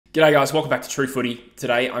G'day guys, welcome back to True Footy.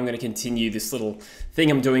 Today I'm going to continue this little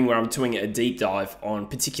thing I'm doing where I'm doing a deep dive on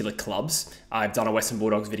particular clubs. I've done a Western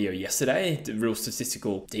Bulldogs video yesterday, a real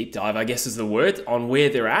statistical deep dive I guess is the word, on where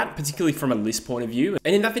they're at, particularly from a list point of view.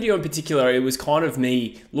 And in that video in particular, it was kind of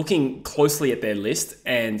me looking closely at their list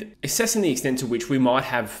and assessing the extent to which we might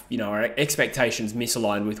have, our expectations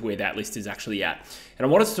misaligned with where that list is actually at. And I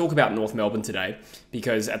wanted to talk about North Melbourne today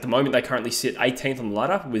because at the moment they currently sit 18th on the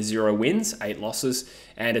ladder with 0 wins, 8 losses,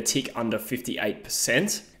 and a tick under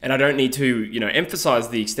 58%. And I don't need to, emphasize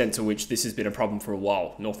the extent to which this has been a problem for a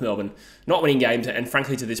while. North Melbourne not winning games, and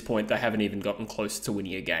frankly to this point, they haven't even gotten close to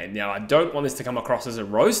winning a game. Now, I don't want this to come across as a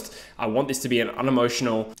roast. I want this to be an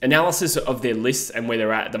unemotional analysis of their lists and where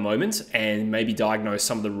they're at the moment, and maybe diagnose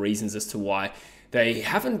some of the reasons as to why they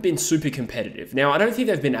haven't been super competitive. Now, I don't think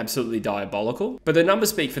they've been absolutely diabolical, but the numbers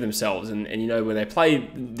speak for themselves. And when they play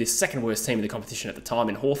this second worst team in the competition at the time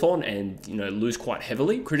in Hawthorn and, lose quite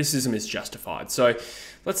heavily, criticism is justified. So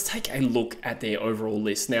let's take a look at their overall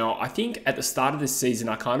list. Now, I think at the start of this season,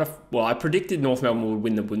 I predicted North Melbourne would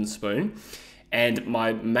win the wooden spoon. And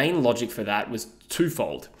my main logic for that was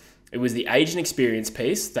twofold. It was the age and experience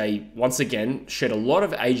piece. They, once again, shed a lot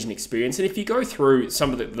of age and experience. And if you go through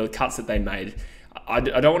some of the cuts that they made, I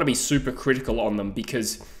don't want to be super critical on them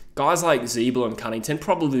because guys like Zeeble and Cunnington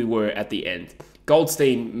probably were at the end.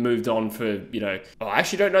 Goldstein moved on for, I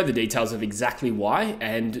actually don't know the details of exactly why.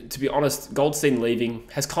 And to be honest, Goldstein leaving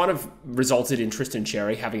has kind of resulted in Tristan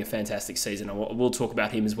Cherry having a fantastic season. We'll talk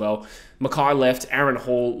about him as well. Mackay left, Aaron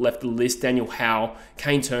Hall left the list, Daniel Howe,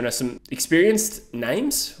 Kane Turner, some experienced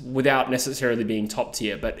names without necessarily being top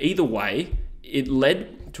tier. But either way, it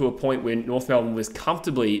led to a point where North Melbourne was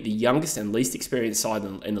comfortably the youngest and least experienced side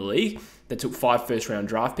in the league that took 5 first-round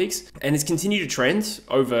draft picks. And it's continued to trend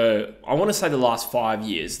over, I want to say, the last 5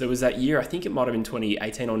 years. There was that year, I think it might have been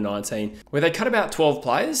 2018 or 19, where they cut about 12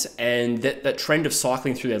 players, and that trend of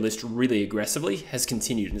cycling through their list really aggressively has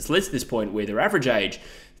continued. And it's led to this point where their average age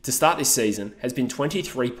to start this season has been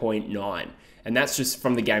 23.9. And that's just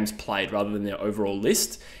from the games played rather than their overall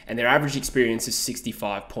list. And their average experience is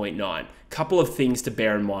 65.9. Couple of things to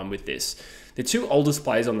bear in mind with this. The two oldest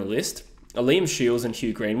players on the list are Liam Shields and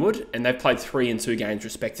Hugh Greenwood, and they've played 3 and 2 games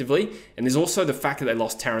respectively. And there's also the fact that they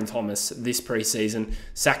lost Taron Thomas this preseason,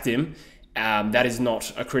 sacked him. That is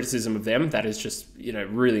not a criticism of them. That is just,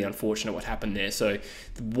 really unfortunate what happened there. So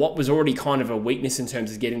what was already kind of a weakness in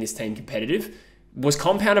terms of getting this team competitive was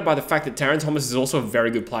compounded by the fact that Taron Thomas is also a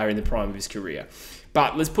very good player in the prime of his career.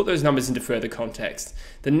 But let's put those numbers into further context.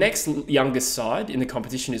 The next youngest side in the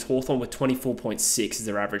competition is Hawthorn with 24.6 as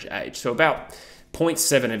their average age, so about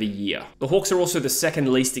 0.7 of a year. The Hawks are also the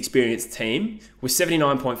second least experienced team with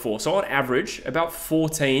 79.4, so on average, about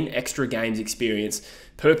 14 extra games experience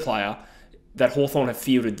per player that Hawthorn have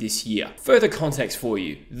fielded this year. Further context for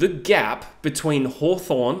you, the gap between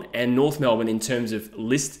Hawthorn and North Melbourne in terms of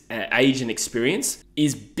list age and experience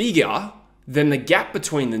is bigger than the gap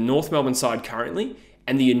between the North Melbourne side currently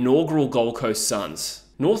and the inaugural Gold Coast Suns.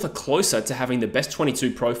 North are closer to having the best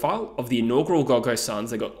 22 profile of the inaugural Gold Coast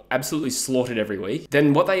Suns, they got absolutely slaughtered every week,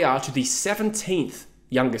 than what they are to the 17th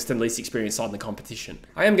youngest and least experienced side in the competition.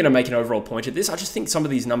 I am going to make an overall point at this. I just think some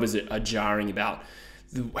of these numbers are jarring about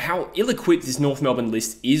how ill-equipped this North Melbourne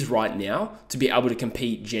list is right now to be able to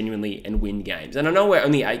compete genuinely and win games. And I know we're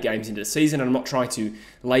only 8 games into the season, and I'm not trying to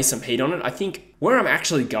lay some heat on it. I think where I'm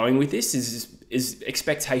actually going with this is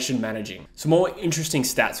expectation managing. Some more interesting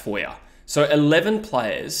stats for you. So 11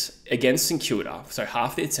 players against St Kilda, so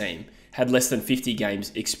half their team, had less than 50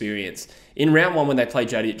 games experience. In round 1 when they played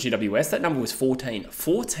GWS, that number was 14.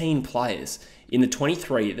 14 players in the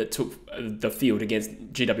 23 that took the field against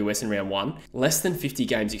GWS in round 1, less than 50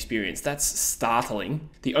 games experience. That's startling.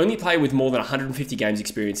 The only player with more than 150 games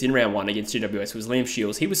experience in round 1 against GWS was Liam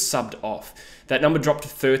Shields. He was subbed off. That number dropped to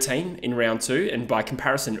 13 in round 2, and by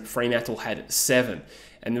comparison, Fremantle had 7.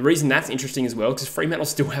 And the reason that's interesting as well, because Fremantle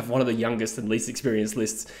still have one of the youngest and least experienced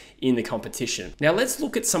lists in the competition. Now let's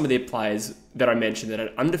look at some of their players that I mentioned that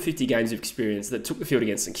had under 50 games of experience that took the field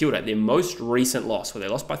against St Kilda, their most recent loss, where they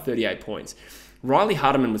lost by 38 points. Riley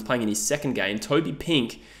Hardiman was playing in his 2nd game. Toby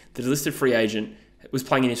Pink, the listed free agent, was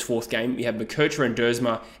playing in his 4th game. We have McKercher and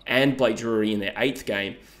Dersma and Blake Drury in their 8th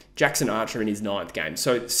game. Jackson Archer in his 9th game.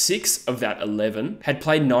 So 6 of that 11 had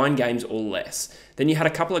played 9 games or less. Then you had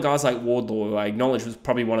a couple of guys like Wardlaw, who I acknowledge was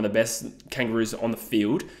probably one of the best Kangaroos on the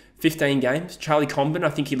field, 15 games. Charlie Comben, I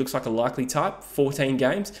think he looks like a likely type, 14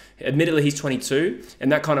 games. Admittedly, he's 22,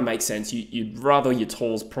 and that kind of makes sense. You'd rather your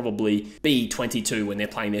talls probably be 22 when they're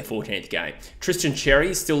playing their 14th game. Tristan Cherry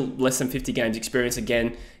is still less than 50 games experience.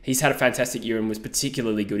 Again, he's had a fantastic year and was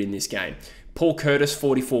particularly good in this game. Paul Curtis,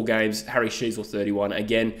 44 games, Harry Sheezel, 31.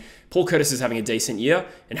 Again, Paul Curtis is having a decent year,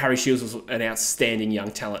 and Harry Sheezel was an outstanding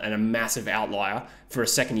young talent and a massive outlier for a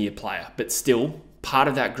second-year player, but still part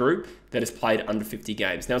of that group that has played under 50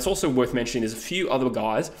 games. Now, it's also worth mentioning there's a few other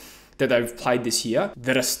guys that they've played this year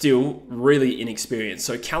that are still really inexperienced.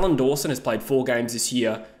 So Callan Dawson has played 4 games this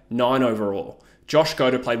year, 9 overall. Josh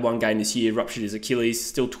Goda played 1 game this year, ruptured his Achilles,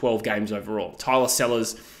 still 12 games overall. Tyler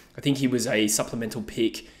Sellers, I think he was a supplemental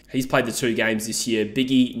pick. He's played the 2 games this year.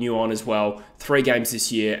 Biggie new on as well, 3 games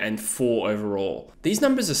this year and 4 overall. These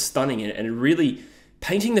numbers are stunning and really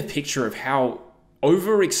painting the picture of how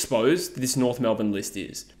overexposed this North Melbourne list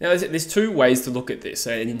is. Now, there's 2 ways to look at this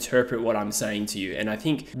and interpret what I'm saying to you. And I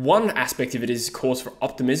think one aspect of it is cause for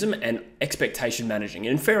optimism and expectation managing.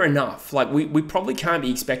 And fair enough, like we probably can't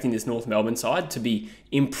be expecting this North Melbourne side to be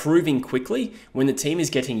improving quickly when the team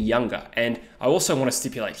is getting younger. And I also want to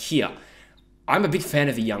stipulate here, I'm a big fan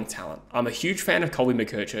of the young talent. I'm a huge fan of Colby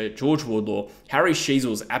McKercher, George Wardlaw. Harry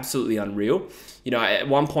Sheezel is absolutely unreal. You know, at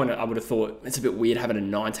one point I would have thought it's a bit weird having a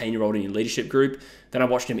 19-year-old in your leadership group. Then I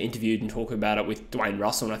watched him interviewed and talk about it with Dwayne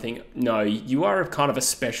Russell, and I think, no, you are kind of a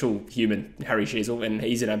special human, Harry Sheezel, and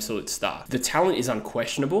he's an absolute star. The talent is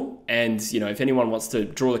unquestionable, and, you know, if anyone wants to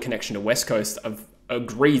draw the connection to West Coast, I've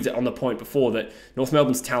agreed on the point before that North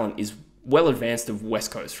Melbourne's talent is well advanced of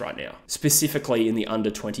West Coast right now, specifically in the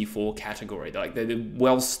under 24 category. Like they're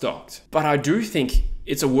well stocked. But I do think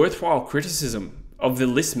it's a worthwhile criticism of the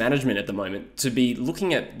list management at the moment to be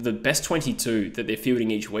looking at the best 22 that they're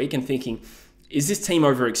fielding each week and thinking, is this team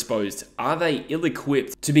overexposed? Are they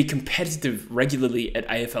ill-equipped to be competitive regularly at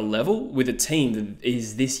AFL level with a team that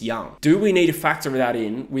is this young? Do we need to factor that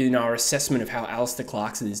in within our assessment of how Alistair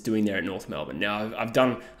Clarkson is doing there at North Melbourne? Now, I've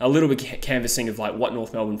done a little bit canvassing of like what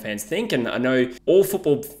North Melbourne fans think, and I know all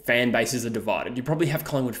football fan bases are divided. You probably have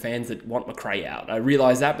Collingwood fans that want McRae out. I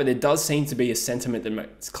realise that, but there does seem to be a sentiment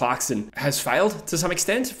that Clarkson has failed to some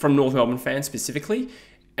extent from North Melbourne fans specifically.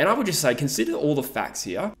 And I would just say, consider all the facts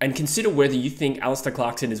here and consider whether you think Alistair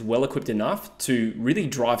Clarkson is well equipped enough to really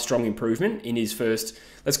drive strong improvement in his first,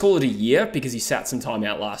 let's call it a year, because he sat some time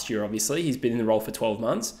out last year, obviously. He's been in the role for 12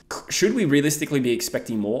 months. Should we realistically be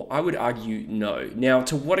expecting more? I would argue no. Now,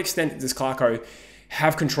 to what extent does Clarko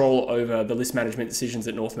have control over the list management decisions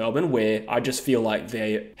at North Melbourne, where I just feel like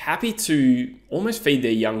they're happy to almost feed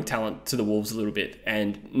their young talent to the wolves a little bit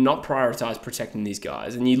and not prioritize protecting these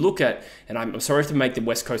guys. And you look at, and I'm sorry to make the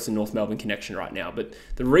West Coast and North Melbourne connection right now, but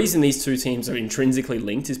the reason these 2 teams are intrinsically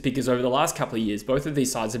linked is because over the last couple of years, both of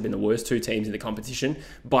these sides have been the worst 2 teams in the competition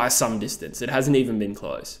by some distance. It hasn't even been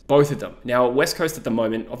close. Both of them. Now, at West Coast at the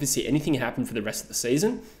moment, obviously anything can happen for the rest of the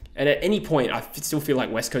season. And at any point, I still feel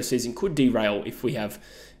like West Coast season could derail if we have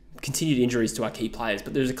continued injuries to our key players.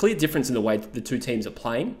 But there's a clear difference in the way the 2 teams are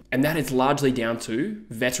playing. And that is largely down to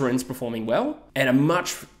veterans performing well and a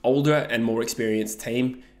much older and more experienced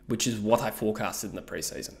team, which is what I forecasted in the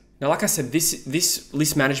preseason. Now, like I said, this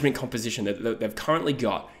list management composition that they've currently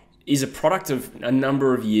got is a product of a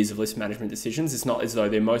number of years of list management decisions. It's not as though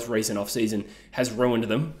their most recent offseason has ruined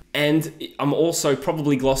them. And I'm also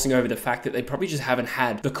probably glossing over the fact that they probably just haven't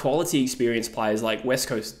had the quality experienced players like West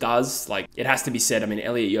Coast does. Like, it has to be said, I mean,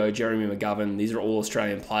 Elliot Yeo, Jeremy McGovern, these are all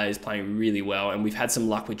Australian players playing really well. And we've had some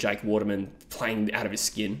luck with Jake Waterman playing out of his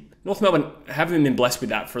skin. North Melbourne haven't been blessed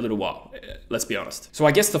with that for a little while, let's be honest. So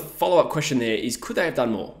I guess the follow-up question there is, could they have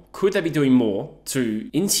done more? Could they be doing more to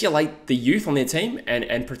insulate the youth on their team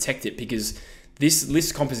and protect it? Because this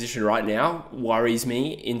list composition right now worries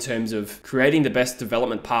me in terms of creating the best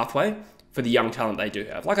development pathway for the young talent they do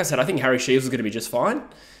have. Like I said, I think Harry Sheezel is going to be just fine.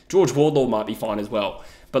 George Wardlaw might be fine as well.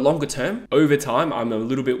 But longer term, over time, I'm a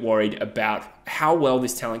little bit worried about how well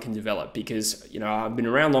this talent can develop because, you know, I've been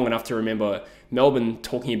around long enough to remember Melbourne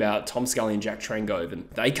talking about Tom Scully and Jack Trengove, and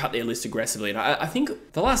they cut their list aggressively. And I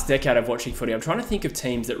think the last decade of watching footy, I'm trying to think of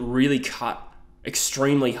teams that really cut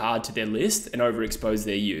extremely hard to their list and overexpose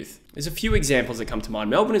their youth. There's a few examples that come to mind.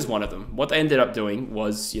 Melbourne is one of them. What they ended up doing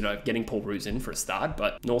was, you know, getting Paul Roos in for a start,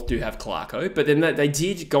 but North do have Clarko. But then they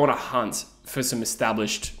did go on a hunt for some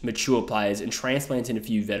established, mature players and transplant in a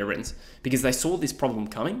few veterans because they saw this problem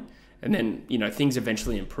coming. And then, you know, things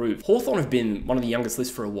eventually improved. Hawthorn have been one of the youngest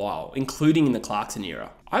lists for a while, including in the Clarkson era.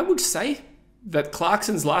 I would say that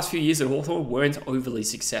Clarkson's last few years at Hawthorn weren't overly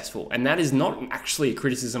successful. And that is not actually a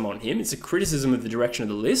criticism on him. It's a criticism of the direction of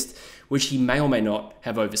the list, which he may or may not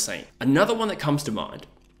have overseen. Another one that comes to mind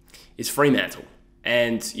is Fremantle.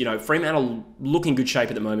 And, you know, Fremantle look in good shape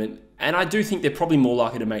at the moment. And I do think they're probably more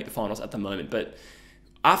likely to make the finals at the moment. But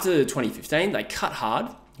after 2015, they cut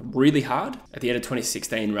hard, really hard, at the end of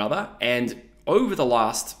 2016 rather. And over the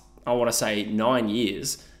last, I want to say 9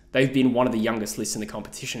 years, They've been one of the youngest lists in the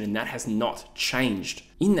competition, and that has not changed.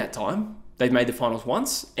 In that time, they've made the finals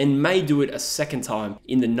once and may do it a second time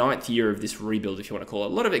in the 9th year of this rebuild, if you want to call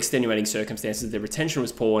it. A lot of extenuating circumstances. Their retention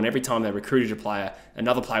was poor, and every time they recruited a player,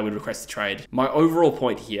 another player would request a trade. My overall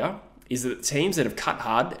point here is that teams that have cut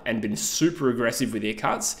hard and been super aggressive with their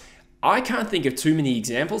cuts, I can't think of too many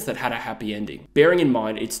examples that had a happy ending. Bearing in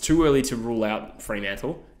mind, it's too early to rule out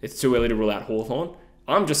Fremantle. It's too early to rule out Hawthorn.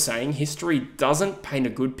 I'm just saying history doesn't paint a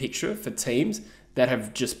good picture for teams that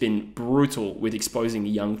have just been brutal with exposing the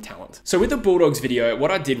young talent. So with the Bulldogs video,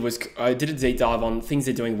 what I did was I did a deep dive on things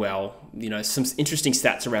they're doing well, some interesting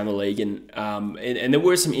stats around the league, and there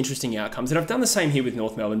were some interesting outcomes. And I've done the same here with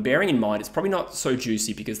North Melbourne, bearing in mind it's probably not so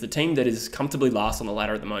juicy because the team that is comfortably last on the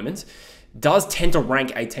ladder at the moment does tend to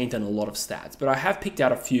rank 18th in a lot of stats, but I have picked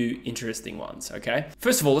out a few interesting ones, okay?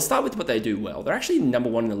 First of all, let's start with what they do well. They're actually number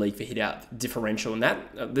 1 in the league for hit-out differential, and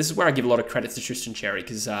this is where I give a lot of credit to Tristan Cherry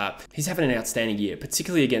because he's having an outstanding year,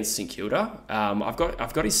 particularly against St Kilda. I've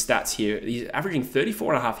got his stats here. He's averaging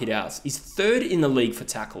 34.5 hit-outs. He's 3rd in the league for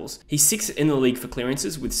tackles. He's 6th in the league for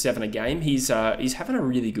clearances with 7 a game. He's having a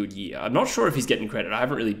really good year. I'm not sure if he's getting credit. I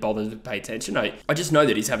haven't really bothered to pay attention. I just know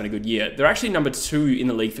that he's having a good year. They're actually number 2 in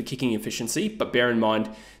the league for kicking efficiency, but bear in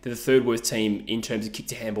mind they're the 3rd worst team in terms of kick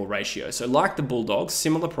to handball ratio. So like the Bulldogs,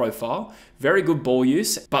 similar profile, very good ball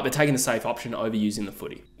use, but they're taking the safe option over using the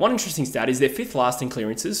footy. One interesting stat is they're 5th last in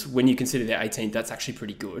clearances. When you consider they're 18th, that's actually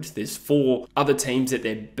pretty good. There's 4 other teams that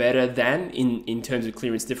they're better than in terms of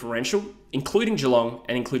clearance differential, including Geelong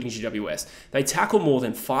and including GWS. They tackle more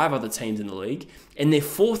than 5 other teams in the league, and they're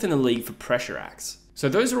 4th in the league for pressure acts. So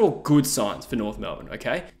those are all good signs for North Melbourne,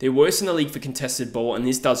 okay? They're worse in the league for contested ball, and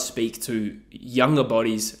this does speak to younger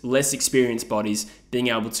bodies, less experienced bodies, being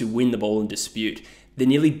able to win the ball and dispute. They're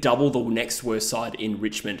nearly double the next worst side in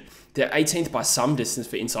Richmond. They're 18th by some distance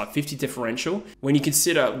for inside 50 differential. When you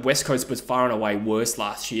consider West Coast was far and away worse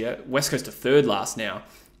last year, West Coast are 3rd last now,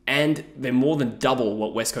 and they're more than double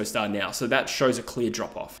what West Coast are now. So that shows a clear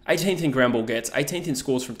drop-off. 18th in ground ball gets, 18th in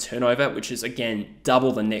scores from turnover, which is, again,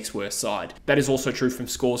 double the next worst side. That is also true from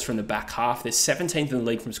scores from the back half. They're 17th in the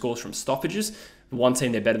league from scores from stoppages. The one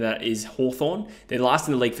team they're better than that is Hawthorn. They're last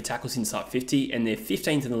in the league for tackles inside 50, and they're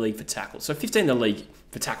 15th in the league for tackles. So 15th in the league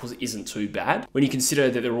for tackles isn't too bad when you consider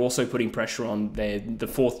that they're also putting pressure on the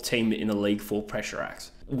 4th team in the league for pressure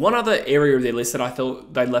acts. One other area of their list that I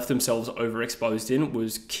thought they left themselves overexposed in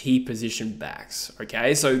was key position backs.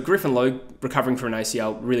 Okay, so Griffin Logue recovering from an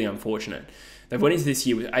ACL, really unfortunate. They went into this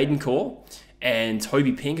year with Aiden Core and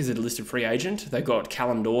Toby Pink as a listed free agent. They've got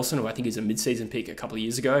Callum Dawson, who I think is a mid-season pick a couple of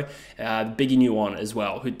years ago. Biggie Nuon as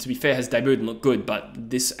well, who, to be fair, has debuted and looked good, but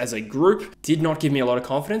this as a group did not give me a lot of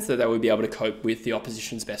confidence that they would be able to cope with the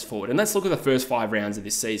opposition's best forward. And let's look at the first 5 rounds of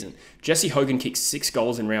this season. Jesse Hogan kicked 6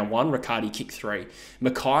 goals in round 1, Riccardi kicked 3.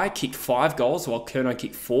 Mackay kicked 5 goals, while Kerno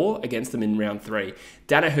kicked 4 against them in round 3.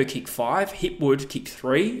 Danaher kicked 5, Hipwood kicked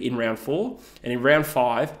 3 in round 4, and in round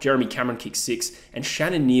 5, Jeremy Cameron kicked 6, and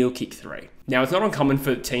Shannon Neal kicked 3. Now, it's not uncommon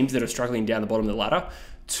for teams that are struggling down the bottom of the ladder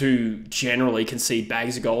to generally concede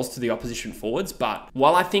bags of goals to the opposition forwards, but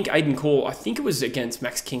while I think Aiden Core, I think it was against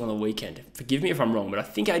Max King on the weekend, forgive me if I'm wrong, but I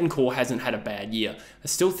think Aiden Core hasn't had a bad year. I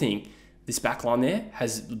still think this backline there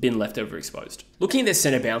has been left overexposed. Looking at their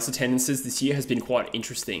centre bounce attendances this year has been quite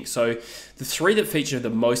interesting. So the 3 that feature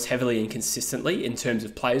the most heavily and consistently in terms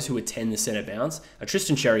of players who attend the centre bounce are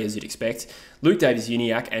Tristan Cherry, as you'd expect, Luke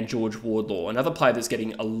Davis-Uniacke, and George Wardlaw, another player that's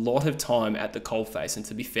getting a lot of time at the coalface, and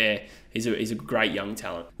to be fair, he's a great young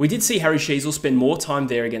talent. We did see Harry Sheasel spend more time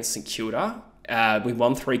there against St Kilda. We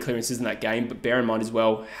won 3 clearances in that game, but bear in mind as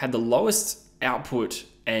well, had the lowest output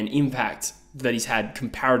and impact that he's had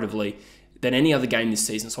comparatively than any other game this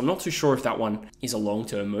season. So I'm not too sure if that one is a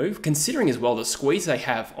long-term move, considering as well the squeeze they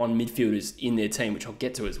have on midfielders in their team, which I'll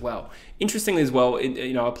get to as well. Interestingly as well,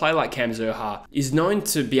 a player like Cam Zurhaar is known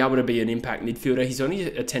to be able to be an impact midfielder. He's only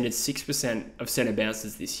attended 6% of centre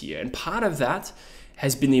bounces this year, and part of that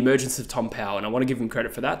has been the emergence of Tom Powell, and I want to give him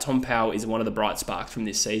credit for that. Tom Powell is one of the bright sparks from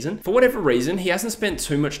this season. For whatever reason, he hasn't spent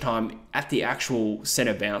too much time at the actual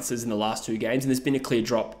centre bounces in the last 2 games, and there's been a clear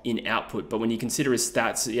drop in output. But when you consider his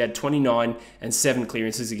stats, he had 29 and 7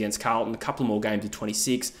 clearances against Carlton, a couple more games of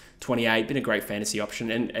 26, 28, been a great fantasy option,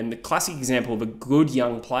 and the classic example of a good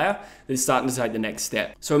young player that is starting to take the next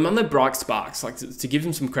step. So among the bright sparks, like to give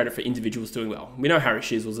him some credit for individuals doing well, we know Harry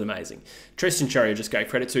Sheasel's amazing. Tristan Cherry just gave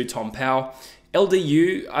credit to, Tom Powell.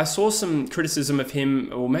 LDU, I saw some criticism of him,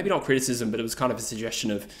 or maybe not criticism, but it was kind of a suggestion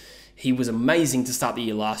of He was amazing to start the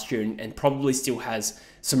year last year and probably still has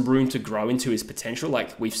some room to grow into his potential.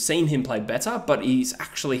 Like, we've seen him play better, but he's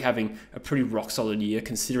actually having a pretty rock solid year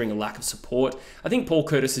considering a lack of support. I think Paul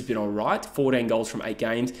Curtis has been all right, 14 goals from 8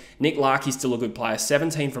 games. Nick Larkey's still a good player,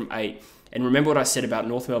 17 from 8. And remember what I said about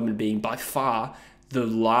North Melbourne being by far the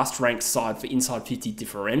last ranked side for inside 50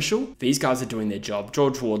 differential. These guys are doing their job.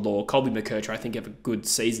 George Wardlaw, Colby McKercher, I think have good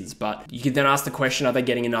seasons, but you could then ask the question, are they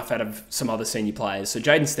getting enough out of some other senior players? So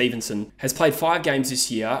Jaden Stevenson has played 5 games this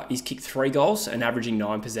year. He's kicked 3 goals and averaging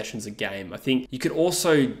 9 possessions a game. I think you could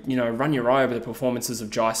also, run your eye over the performances of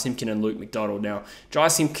Jai Simpkin and Luke McDonald. Now, Jai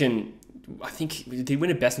Simpkin, I think he did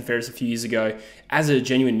win a Best and Fairest a few years ago as a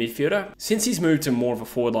genuine midfielder. Since he's moved to more of a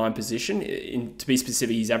forward line position, to be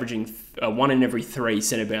specific, he's averaging 1 in every 3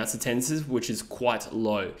 centre bounce attendances, which is quite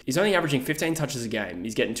low. He's only averaging 15 touches a game.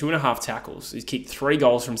 He's getting 2.5 tackles. He's kicked 3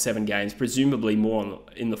 goals from 7 games, presumably more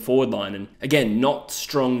in the forward line. And again, not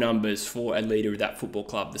strong numbers for a leader of that football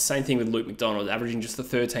club. The same thing with Luke McDonald, averaging just the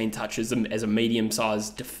 13 touches as a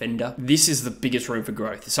medium-sized defender. This is the biggest room for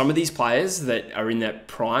growth. Some of these players that are in that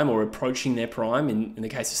prime or approaching their prime, in the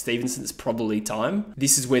case of Stevenson, it's probably time.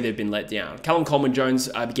 This is where they've been let down. Callum Coleman-Jones,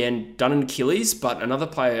 again, done an Achilles, but another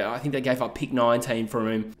player, I think they gave up pick 19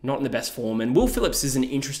 for him, not in the best form. And Will Phillips is an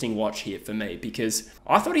interesting watch here for me because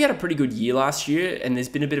I thought he had a pretty good year last year and there's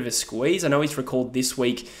been a bit of a squeeze. I know he's recalled this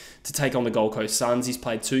week to take on the Gold Coast Suns. He's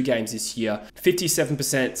played 2 games this year, 57%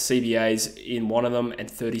 CBAs in one of them and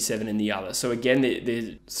 37 in the other. So again,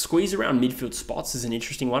 the squeeze around midfield spots is an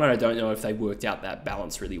interesting one, and I don't know if they worked out that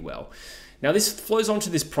balance really well. Now, this flows on to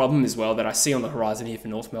this problem as well that I see on the horizon here for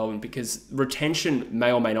North Melbourne because retention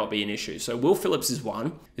may or may not be an issue. So Will Phillips is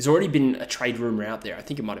one. There's already been a trade rumour out there. I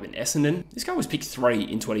think it might have been Essendon. This guy was picked 3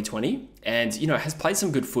 in 2020 and, has played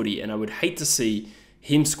some good footy, and I would hate to see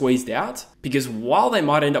him squeezed out because while they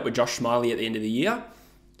might end up with Josh Smiley at the end of the year,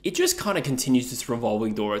 it just kind of continues this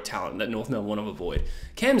revolving door of talent that North Melbourne want to avoid.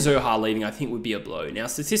 Cam Zurhaar leaving, I think, would be a blow. Now,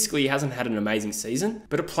 statistically, he hasn't had an amazing season,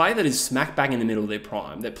 but a player that is smack bang in the middle of their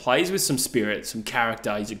prime, that plays with some spirit, some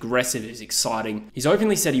character, he's aggressive, he's exciting. He's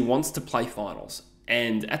openly said he wants to play finals.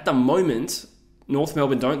 And at the moment, North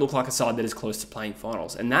Melbourne don't look like a side that is close to playing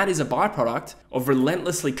finals. And that is a byproduct of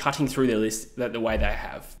relentlessly cutting through their list the way they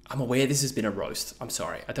have. I'm aware this has been a roast. I'm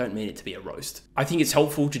sorry. I don't mean it to be a roast. I think it's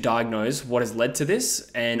helpful to diagnose what has led to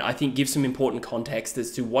this, and I think give some important context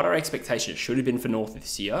as to what our expectations should have been for North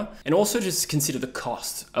this year, and also just consider the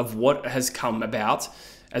cost of what has come about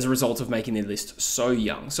as a result of making their list so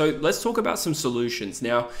young. So let's talk about some solutions.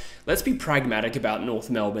 Now, let's be pragmatic about North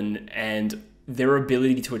Melbourne and their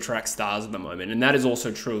ability to attract stars at the moment. And that is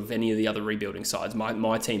also true of any of the other rebuilding sides,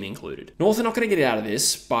 my team included. North are not going to get out of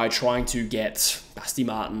this by trying to get Basti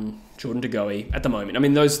Martin, Jordan De Goey at the moment. I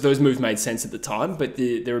mean, those moves made sense at the time, but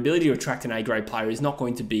their ability to attract an A-grade player is not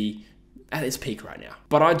going to be at its peak right now.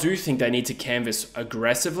 But I do think they need to canvass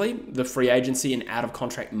aggressively the free agency and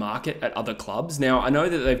out-of-contract market at other clubs. Now, I know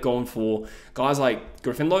that they've gone for guys like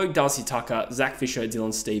Griffin Logue, Darcy Tucker, Zach Fisher,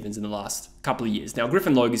 Dylan Stevens in the last couple of years. Now,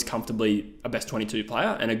 Griffin Logue is comfortably a best 22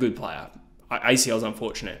 player and a good player. ACL's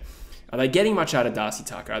unfortunate. Are they getting much out of Darcy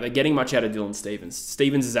Tucker? Are they getting much out of Dylan Stevens?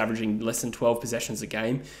 Stevens is averaging less than 12 possessions a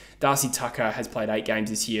game. Darcy Tucker has played 8 games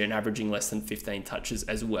this year and averaging less than 15 touches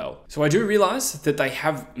as well. So I do realise that they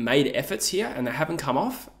have made efforts here and they haven't come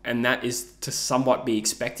off, and that is to somewhat be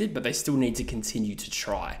expected, but they still need to continue to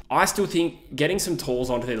try. I still think getting some tools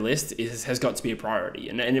onto their list has got to be a priority,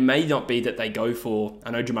 and it may not be that they go for,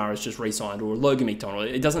 I know Jamara's just re-signed, or Logan McDonald.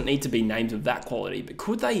 It doesn't need to be names of that quality, but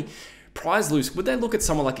could they prize loose? Would they look at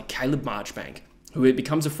someone like a Caleb Marchbank, who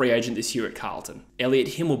becomes a free agent this year at Carlton? Elliot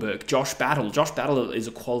Himmelberg, Josh Battle. Josh Battle is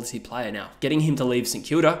a quality player now. Getting him to leave St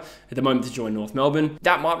Kilda at the moment to join North Melbourne,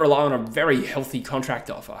 that might rely on a very healthy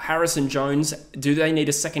contract offer. Harrison Jones, do they need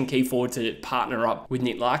a second key forward to partner up with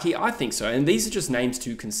Nick Larkey? I think so. And these are just names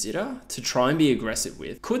to consider, to try and be aggressive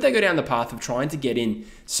with. Could they go down the path of trying to get in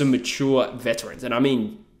some mature veterans? And I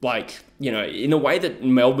mean, in a way that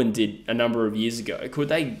Melbourne did a number of years ago, could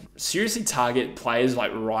they seriously target players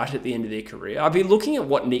right at the end of their career? I've been looking at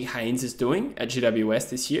what Nick Haynes is doing at GWS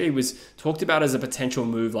this year. He was talked about as a potential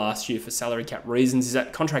move last year for salary cap reasons. His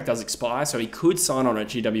contract does expire, so he could sign on at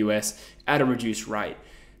GWS at a reduced rate.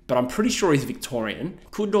 But I'm pretty sure he's Victorian.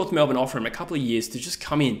 Could North Melbourne offer him a couple of years to just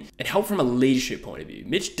come in and help from a leadership point of view?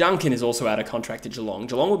 Mitch Duncan is also out of contract at Geelong.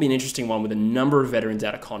 Geelong would be an interesting one with a number of veterans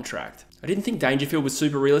out of contract. I didn't think Dangerfield was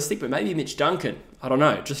super realistic, but maybe Mitch Duncan. I don't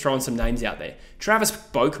know, just throwing some names out there. Travis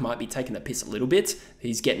Boak might be taking the piss a little bit.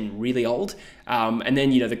 He's getting really old. And then,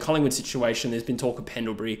 the Collingwood situation, there's been talk of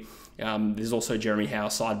Pendlebury. There's also Jeremy Howe,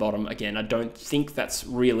 side bottom. Again, I don't think that's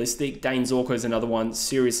realistic. Dane Zorko is another one,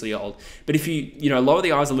 seriously old. But if you lower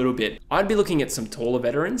the eyes a little bit, I'd be looking at some taller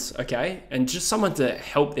veterans, okay? And just someone to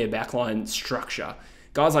help their backline structure.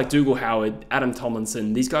 Guys like Dougal Howard, Adam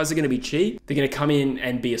Tomlinson, these guys are going to be cheap. They're going to come in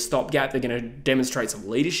and be a stopgap. They're going to demonstrate some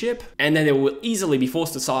leadership. And then they will easily be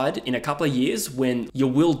forced aside in a couple of years when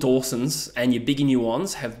your Will Dawsons and your bigger new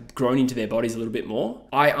ones have grown into their bodies a little bit more.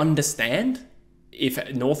 I understand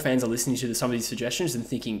if North fans are listening to some of these suggestions and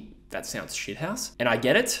thinking, that sounds shithouse. And I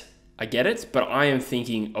get it, but I am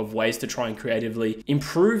thinking of ways to try and creatively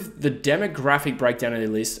improve the demographic breakdown of their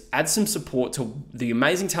list, add some support to the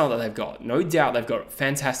amazing talent that they've got. No doubt they've got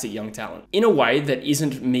fantastic young talent in a way that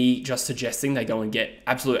isn't me just suggesting they go and get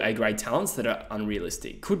absolute A-grade talents that are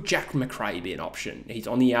unrealistic. Could Jack McRae be an option? He's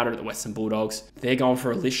on the outer at the Western Bulldogs. They're going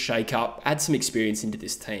for a list shake-up, add some experience into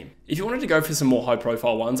this team. If you wanted to go for some more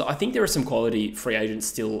high-profile ones, I think there are some quality free agents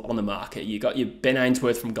still on the market. You got your Ben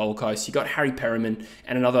Ainsworth from Gold Coast, you got Harry Perriman,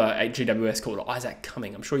 and another GWS called Isaac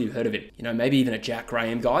Cumming. I'm sure you've heard of him. Maybe even a Jack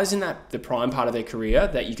Graham. Guys in the prime part of their career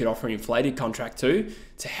that you could offer an inflated contract to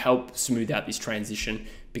help smooth out this transition,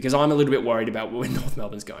 because I'm a little bit worried about where North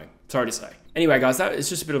Melbourne's going. Sorry to say. Anyway, guys, that is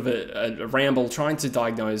just a bit of a ramble trying to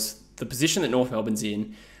diagnose the position that North Melbourne's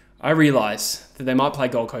in. I realise that they might play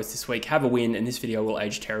Gold Coast this week, have a win, and this video will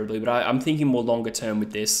age terribly, but I'm thinking more longer term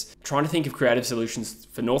with this, trying to think of creative solutions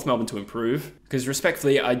for North Melbourne to improve, because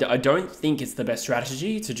respectfully, I don't think it's the best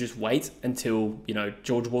strategy to just wait until,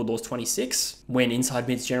 George Wardlaw's 26, when inside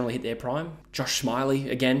mids generally hit their prime. Josh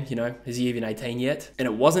Smiley, again, is he even 18 yet? And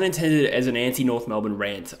it wasn't intended as an anti-North Melbourne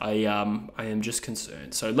rant. I am just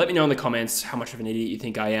concerned. So let me know in the comments how much of an idiot you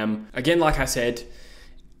think I am. Again, like I said,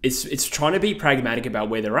 it's trying to be pragmatic about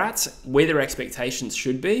where they're at, where their expectations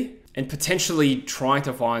should be, and potentially trying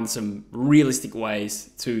to find some realistic ways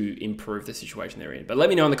to improve the situation they're in. But let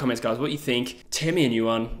me know in the comments, guys, what you think. Tear me a new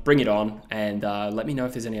one, bring it on, and let me know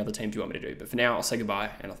if there's any other teams you want me to do. But for now, I'll say goodbye,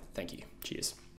 and thank you. Cheers.